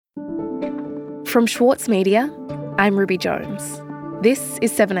From Schwartz Media, I'm Ruby Jones. This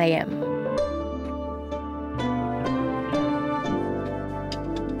is 7am.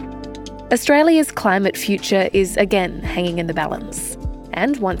 Australia's climate future is again hanging in the balance.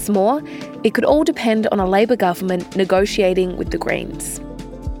 And once more, it could all depend on a Labor government negotiating with the Greens.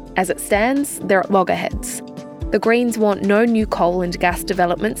 As it stands, they're at loggerheads. The Greens want no new coal and gas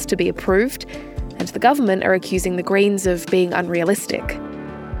developments to be approved, and the government are accusing the Greens of being unrealistic.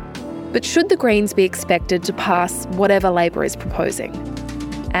 But should the Greens be expected to pass whatever Labor is proposing?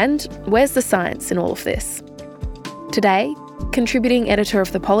 And where's the science in all of this? Today, contributing editor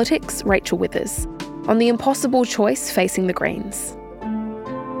of The Politics, Rachel Withers, on the impossible choice facing the Greens.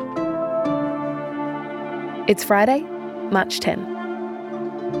 It's Friday, March 10.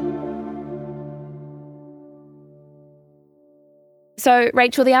 So,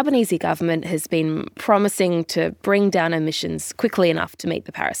 Rachel, the Albanese government has been promising to bring down emissions quickly enough to meet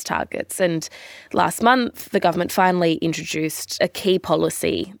the Paris targets. And last month, the government finally introduced a key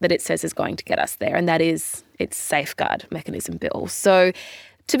policy that it says is going to get us there, and that is its Safeguard Mechanism bill. So,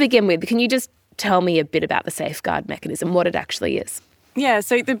 to begin with, can you just tell me a bit about the Safeguard Mechanism, what it actually is? Yeah,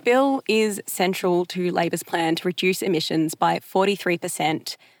 so the bill is central to Labor's plan to reduce emissions by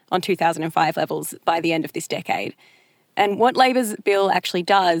 43% on 2005 levels by the end of this decade. And what Labor's bill actually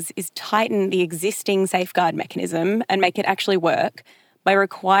does is tighten the existing safeguard mechanism and make it actually work by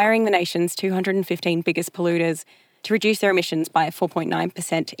requiring the nation's 215 biggest polluters to reduce their emissions by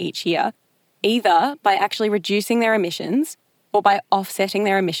 4.9% each year, either by actually reducing their emissions or by offsetting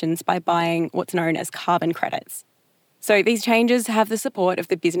their emissions by buying what's known as carbon credits. So these changes have the support of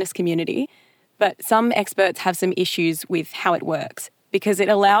the business community, but some experts have some issues with how it works because it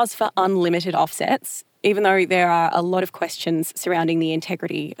allows for unlimited offsets, even though there are a lot of questions surrounding the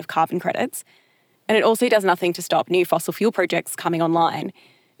integrity of carbon credits. And it also does nothing to stop new fossil fuel projects coming online,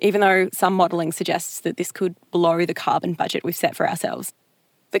 even though some modelling suggests that this could blow the carbon budget we've set for ourselves.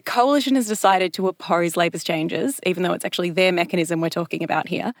 The Coalition has decided to oppose Labor's changes, even though it's actually their mechanism we're talking about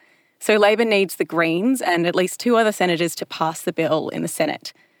here. So Labor needs the Greens and at least 2 other senators to pass the bill in the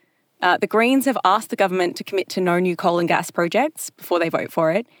Senate. The Greens have asked the government to commit to no new coal and gas projects before they vote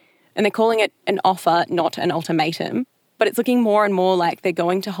for it, and they're calling it an offer, not an ultimatum. But it's looking more and more like they're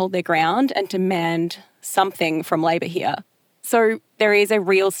going to hold their ground and demand something from Labor here. So there is a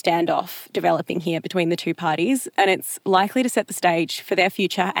real standoff developing here between the two parties, and it's likely to set the stage for their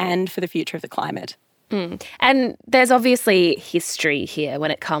future and for the future of the climate. And there's obviously history here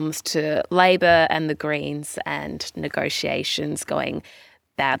when it comes to Labor and the Greens and negotiations going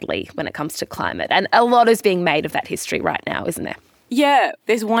badly when it comes to climate. And a lot is being made of that history right now, isn't there? Yeah,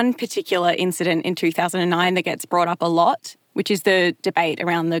 there's one particular incident in 2009 that gets brought up a lot, which is the debate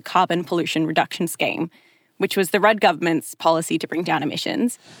around the Carbon Pollution Reduction Scheme, which was the Rudd government's policy to bring down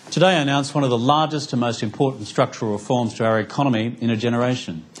emissions. Today I announced one of the largest and most important structural reforms to our economy in a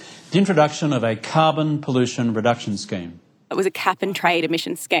generation. The introduction of a carbon pollution reduction scheme. It was a cap-and-trade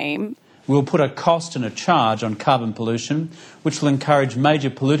emissions scheme. We'll put a cost and a charge on carbon pollution, which will encourage major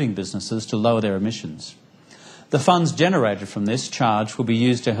polluting businesses to lower their emissions. The funds generated from this charge will be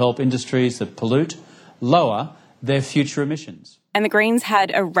used to help industries that pollute lower their future emissions. And the Greens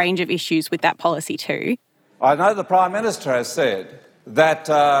had a range of issues with that policy too. I know the Prime Minister has said that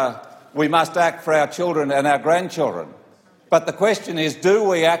we must act for our children and our grandchildren. But the question is, do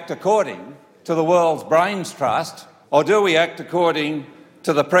we act according to the World's Brains Trust, or do we act according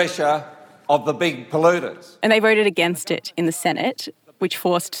to the pressure of the big polluters? And they voted against it in the Senate, which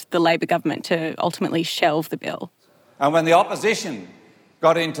forced the Labor government to ultimately shelve the bill. And when the opposition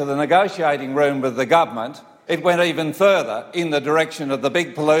got into the negotiating room with the government, it went even further in the direction of the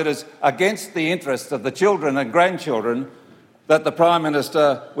big polluters against the interests of the children and grandchildren that the Prime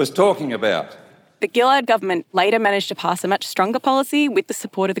Minister was talking about. The Gillard government later managed to pass a much stronger policy with the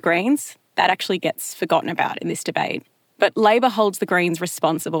support of the Greens. That actually gets forgotten about in this debate. But Labor holds the Greens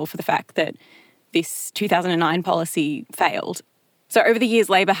responsible for the fact that this 2009 policy failed. So over the years,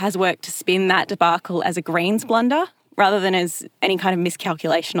 Labor has worked to spin that debacle as a Greens blunder rather than as any kind of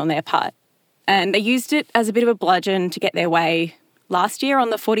miscalculation on their part. And they used it as a bit of a bludgeon to get their way last year on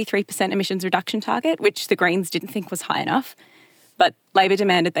the 43% emissions reduction target, which the Greens didn't think was high enough. But Labor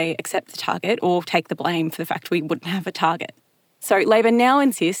demanded they accept the target or take the blame for the fact we wouldn't have a target. So Labor now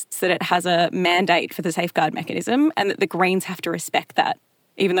insists that it has a mandate for the safeguard mechanism and that the Greens have to respect that,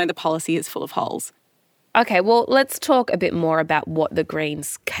 even though the policy is full of holes. Okay, well, let's talk a bit more about what the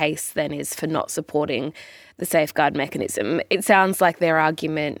Greens' case then is for not supporting the safeguard mechanism. It sounds like their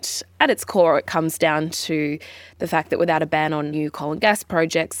argument, at its core, it comes down to the fact that without a ban on new coal and gas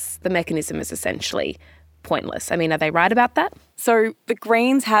projects, the mechanism is essentially pointless. I mean, are they right about that? So the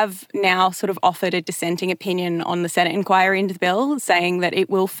Greens have now sort of offered a dissenting opinion on the Senate inquiry into the bill, saying that it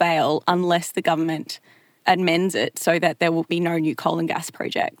will fail unless the government amends it so that there will be no new coal and gas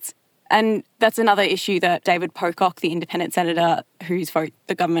projects. And that's another issue that David Pocock, the independent senator whose vote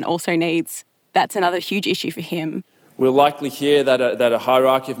the government also needs, that's another huge issue for him. We'll likely hear that a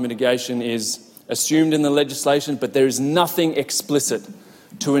hierarchy of mitigation is assumed in the legislation, but there is nothing explicit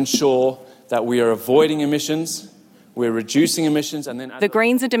to ensure that we are avoiding emissions, we're reducing emissions, and then... The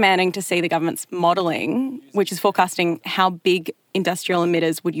Greens are demanding to see the government's modelling, which is forecasting how big industrial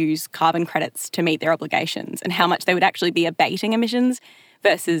emitters would use carbon credits to meet their obligations and how much they would actually be abating emissions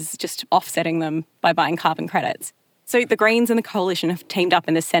versus just offsetting them by buying carbon credits. So the Greens and the Coalition have teamed up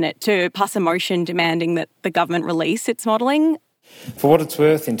in the Senate to pass a motion demanding that the government release its modelling. For what it's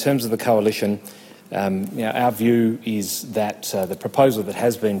worth, in terms of the Coalition, our view is that the proposal that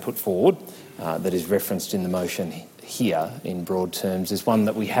has been put forward, that is referenced in the motion here in broad terms, is one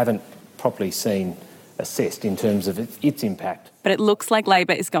that we haven't properly seen assessed in terms of its impact. But it looks like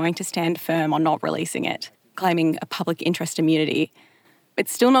Labor is going to stand firm on not releasing it, claiming a public interest immunity.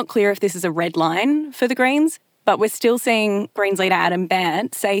 It's still not clear if this is a red line for the Greens, but we're still seeing Greens leader Adam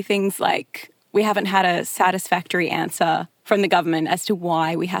Bandt say things like, we haven't had a satisfactory answer from the government as to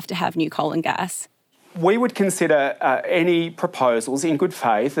why we have to have new coal and gas. We would consider any proposals in good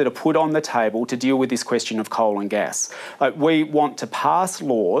faith that are put on the table to deal with this question of coal and gas. We want to pass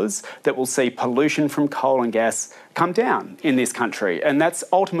laws that will see pollution from coal and gas come down in this country, and that's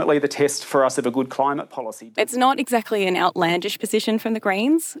ultimately the test for us of a good climate policy. It's not exactly an outlandish position from the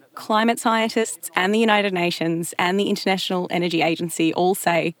Greens. Climate scientists and the United Nations and the International Energy Agency all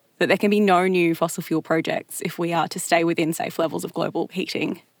say that there can be no new fossil fuel projects if we are to stay within safe levels of global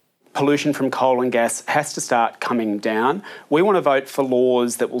heating. Pollution from coal and gas has to start coming down. We want to vote for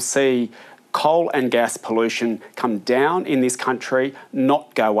laws that will see coal and gas pollution come down in this country,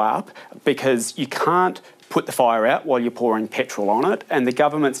 not go up, because you can't put the fire out while you're pouring petrol on it, and the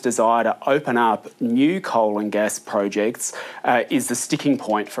government's desire to open up new coal and gas projects is the sticking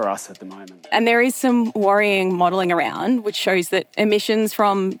point for us at the moment. And there is some worrying modelling around which shows that emissions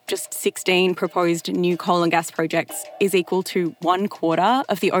from just 16 proposed new coal and gas projects is equal to 1/4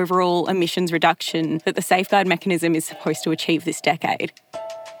 of the overall emissions reduction that the safeguard mechanism is supposed to achieve this decade.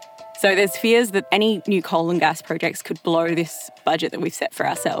 So there's fears that any new coal and gas projects could blow this budget that we've set for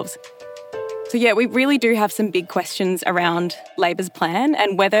ourselves. So yeah, we really do have some big questions around Labor's plan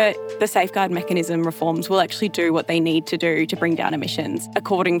and whether the safeguard mechanism reforms will actually do what they need to do to bring down emissions,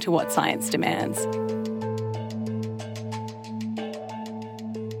 according to what science demands.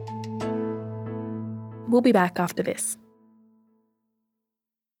 We'll be back after this.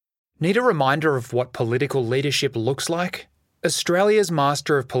 Need a reminder of what political leadership looks like? Australia's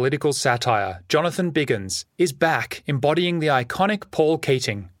master of political satire, Jonathan Biggins, is back embodying the iconic Paul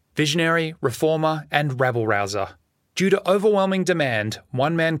Keating. Visionary, reformer and rabble-rouser. Due to overwhelming demand,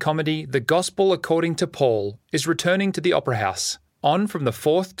 one-man comedy The Gospel According to Paul is returning to the Opera House, on from the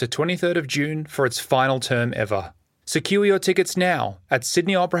 4th to 23rd of June for its final term ever. Secure your tickets now at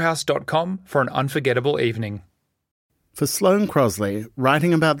sydneyoperahouse.com for an unforgettable evening. For Sloane Crosley,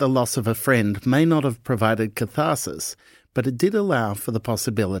 writing about the loss of a friend may not have provided catharsis, but it did allow for the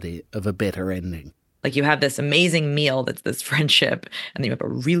possibility of a better ending. Like, you have this amazing meal that's this friendship, and then you have a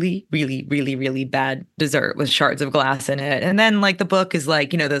really, really, really, really bad dessert with shards of glass in it. And then, like, the book is like,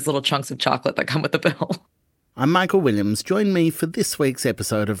 those little chunks of chocolate that come with the bill. I'm Michael Williams. Join me for this week's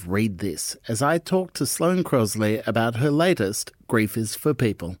episode of Read This as I talk to Sloane Crosley about her latest, Grief is for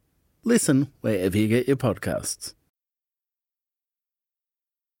People. Listen wherever you get your podcasts.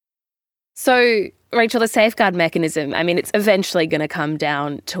 So, Rachel, the safeguard mechanism, it's eventually going to come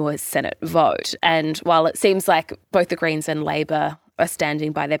down to a Senate vote. And while it seems like both the Greens and Labor are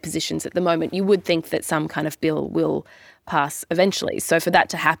standing by their positions at the moment, you would think that some kind of bill will pass eventually. So for that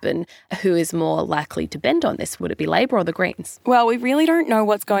to happen, who is more likely to bend on this? Would it be Labor or the Greens? Well, we really don't know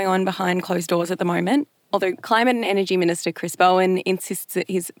what's going on behind closed doors at the moment. Although Climate and Energy Minister Chris Bowen insists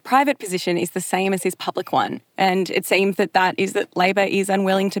that his private position is the same as his public one. And it seems that Labor is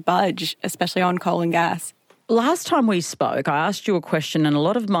unwilling to budge, especially on coal and gas. Last time we spoke, I asked you a question and a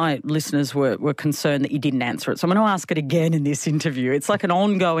lot of my listeners were concerned that you didn't answer it. So I'm going to ask it again in this interview. It's like an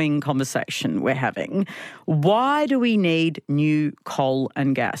ongoing conversation we're having. Why do we need new coal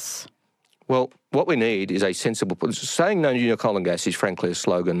and gas? Well, what we need is a sensible... Saying no to coal and gas is frankly a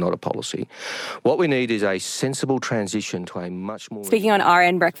slogan, not a policy. What we need is a sensible transition to a much more... Speaking on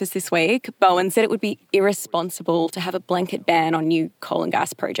RN Breakfast this week, Bowen said it would be irresponsible to have a blanket ban on new coal and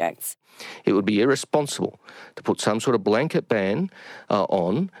gas projects. It would be irresponsible to put some sort of blanket ban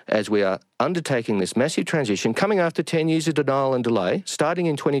on as we are undertaking this massive transition, coming after 10 years of denial and delay, starting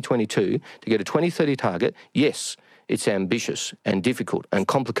in 2022 to get a 2030 target. Yes, it's ambitious and difficult and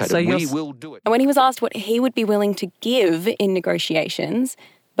complicated. So we will do it. And when he was asked what he would be willing to give in negotiations,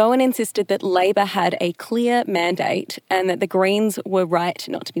 Bowen insisted that Labor had a clear mandate and that the Greens were right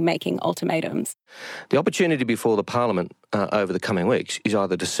not to be making ultimatums. The opportunity before the Parliament over the coming weeks is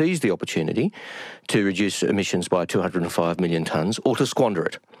either to seize the opportunity to reduce emissions by 205 million tonnes or to squander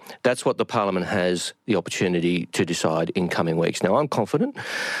it. That's what the Parliament has the opportunity to decide in coming weeks. Now, I'm confident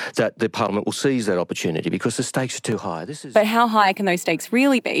that the Parliament will seize that opportunity because the stakes are too high. But how high can those stakes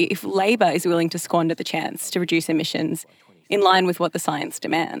really be if Labor is willing to squander the chance to reduce emissions in line with what the science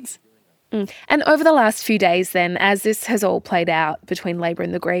demands? And over the last few days then, as this has all played out between Labor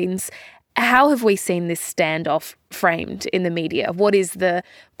and the Greens, how have we seen this standoff framed in the media? What is the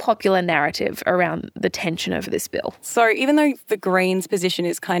popular narrative around the tension over this bill? So even though the Greens' position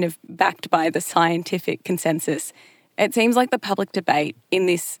is kind of backed by the scientific consensus, it seems like the public debate in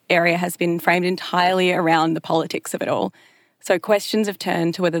this area has been framed entirely around the politics of it all. So questions have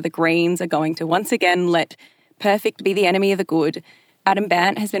turned to whether the Greens are going to once again let perfect be the enemy of the good. Adam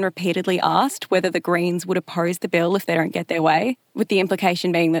Bandt has been repeatedly asked whether the Greens would oppose the bill if they don't get their way, with the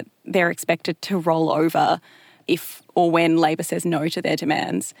implication being that they're expected to roll over if or when Labor says no to their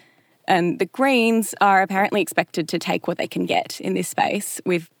demands. And the Greens are apparently expected to take what they can get in this space,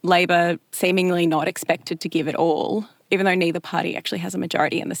 with Labor seemingly not expected to give it all, even though neither party actually has a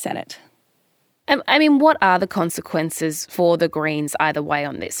majority in the Senate. I mean, what are the consequences for the Greens either way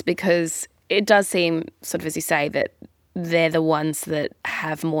on this? Because it does seem, sort of as you say, that they're the ones that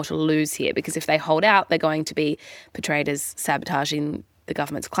have more to lose here, because if they hold out, they're going to be portrayed as sabotaging the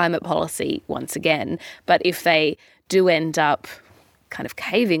government's climate policy once again. But if they do end up kind of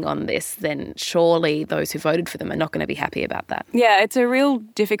caving on this, then surely those who voted for them are not going to be happy about that. Yeah, it's a real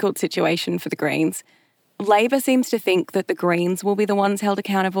difficult situation for the Greens. Labor seems to think that the Greens will be the ones held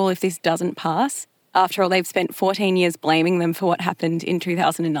accountable if this doesn't pass. After all, they've spent 14 years blaming them for what happened in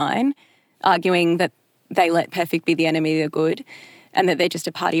 2009, arguing that they let perfect be the enemy of the good and that they're just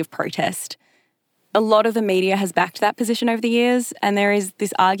a party of protest. A lot of the media has backed that position over the years, and there is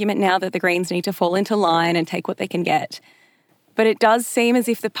this argument now that the Greens need to fall into line and take what they can get. But it does seem as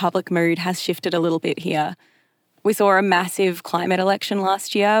if the public mood has shifted a little bit here. We saw a massive climate election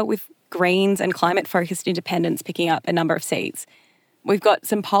last year with Greens and climate-focused independents picking up a number of seats. We've got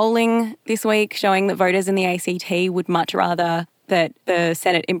some polling this week showing that voters in the ACT would much rather that the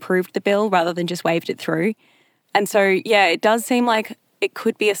Senate improved the bill rather than just waved it through. And so, yeah, it does seem like it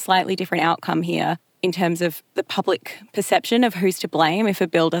could be a slightly different outcome here in terms of the public perception of who's to blame if a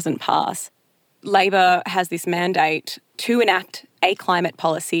bill doesn't pass. Labor has this mandate to enact a climate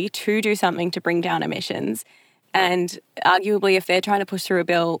policy, to do something to bring down emissions. And arguably, if they're trying to push through a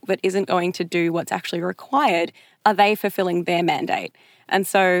bill that isn't going to do what's actually required, are they fulfilling their mandate? And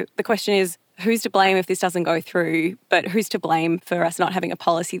so the question is, who's to blame if this doesn't go through, but who's to blame for us not having a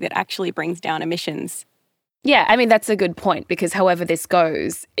policy that actually brings down emissions? Yeah, I mean, that's a good point, because however this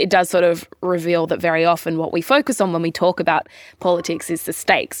goes, it does sort of reveal that very often what we focus on when we talk about politics is the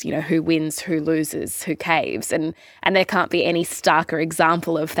stakes, you know, who wins, who loses, who caves. And there can't be any starker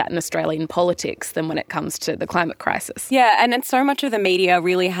example of that in Australian politics than when it comes to the climate crisis. Yeah, and so much of the media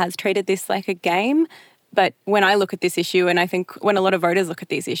really has treated this like a game. But when I look at this issue, and I think when a lot of voters look at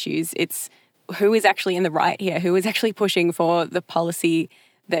these issues, it's who is actually in the right here, who is actually pushing for the policy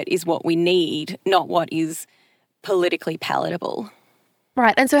that is what we need, not what is politically palatable.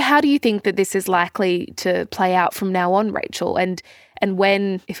 Right. And so how do you think that this is likely to play out from now on, Rachel? And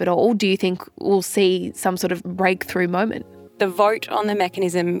when, if at all, do you think we'll see some sort of breakthrough moment? The vote on the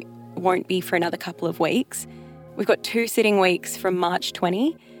mechanism won't be for another couple of weeks. We've got 2 sitting weeks from March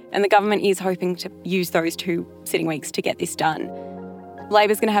 20, and the government is hoping to use those 2 sitting weeks to get this done.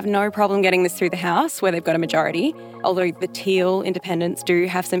 Labor's going to have no problem getting this through the House, where they've got a majority, although the Teal independents do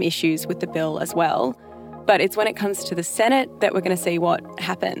have some issues with the bill as well. But it's when it comes to the Senate that we're going to see what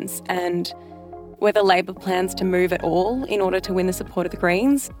happens, and whether Labor plans to move at all in order to win the support of the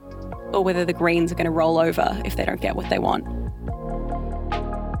Greens, or whether the Greens are going to roll over if they don't get what they want.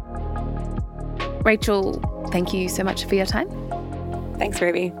 Rachel, thank you so much for your time. Thanks,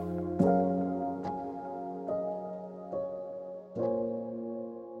 Ruby.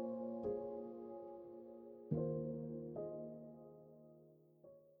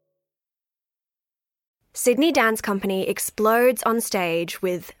 Sydney Dance Company explodes on stage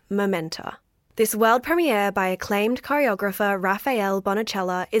with Momenta. This world premiere by acclaimed choreographer Raffaele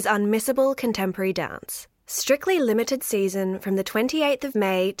Bonacella is unmissable contemporary dance. Strictly limited season from the 28th of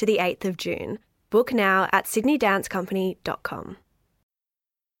May to the 8th of June. Book now at sydneydancecompany.com.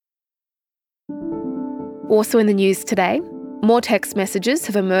 Also in the news today, more text messages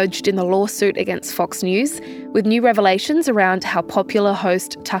have emerged in the lawsuit against Fox News, with new revelations around how popular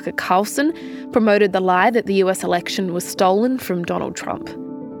host Tucker Carlson promoted the lie that the US election was stolen from Donald Trump.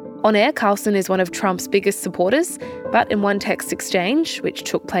 On air, Carlson is one of Trump's biggest supporters, but in one text exchange, which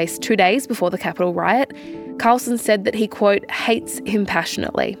took place 2 days before the Capitol riot, Carlson said that he, quote, hates him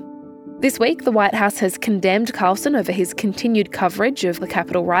passionately. This week, the White House has condemned Carlson over his continued coverage of the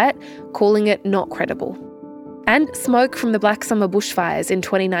Capitol riot, calling it not credible. And smoke from the Black Summer bushfires in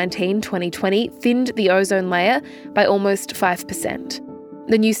 2019-2020 thinned the ozone layer by almost 5%.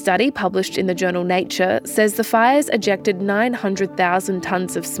 The new study, published in the journal Nature, says the fires ejected 900,000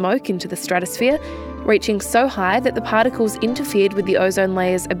 tonnes of smoke into the stratosphere, reaching so high that the particles interfered with the ozone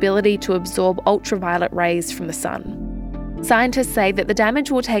layer's ability to absorb ultraviolet rays from the sun. Scientists say that the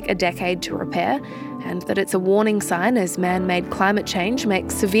damage will take a decade to repair, and that it's a warning sign as man-made climate change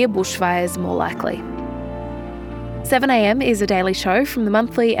makes severe bushfires more likely. 7am is a daily show from the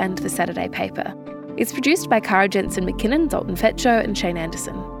Monthly and the Saturday paper. It's produced by Cara Jensen McKinnon, Dalton Fetcho and Shane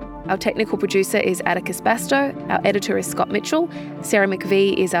Anderson. Our technical producer is Atticus Bastow, our editor is Scott Mitchell, Sarah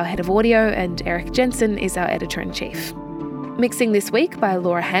McVie is our head of audio and Eric Jensen is our editor-in-chief. Mixing this week by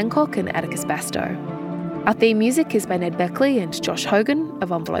Laura Hancock and Atticus Bastow. Our theme music is by Ned Beckley and Josh Hogan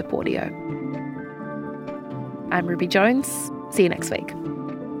of Envelope Audio. I'm Ruby Jones. See you next week.